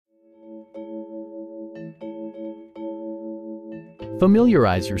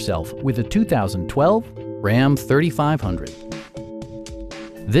Familiarize yourself with a 2012 Ram 3500.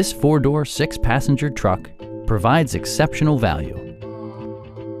 This four-door, six-passenger truck provides exceptional value.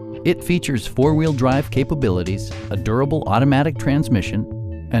 It features four-wheel drive capabilities, a durable automatic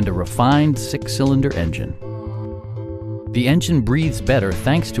transmission, and a refined six-cylinder engine. The engine breathes better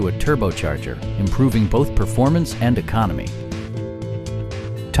thanks to a turbocharger, improving both performance and economy.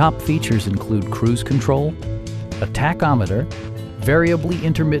 Top features include cruise control, a tachometer, variably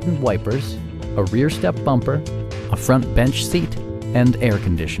intermittent wipers, a rear step bumper, a front bench seat, and air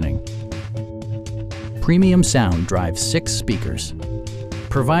conditioning. Premium sound drives 6 speakers,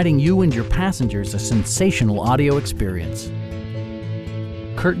 providing you and your passengers a sensational audio experience.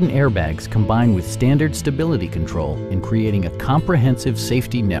 Curtain airbags combine with standard stability control in creating a comprehensive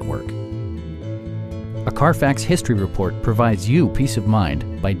safety network. A Carfax history report provides you peace of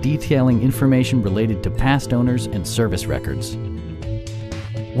mind by detailing information related to past owners and service records.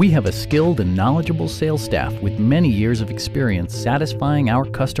 We have a skilled and knowledgeable sales staff with many years of experience satisfying our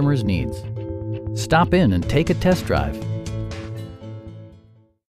customers' needs. Stop in and take a test drive.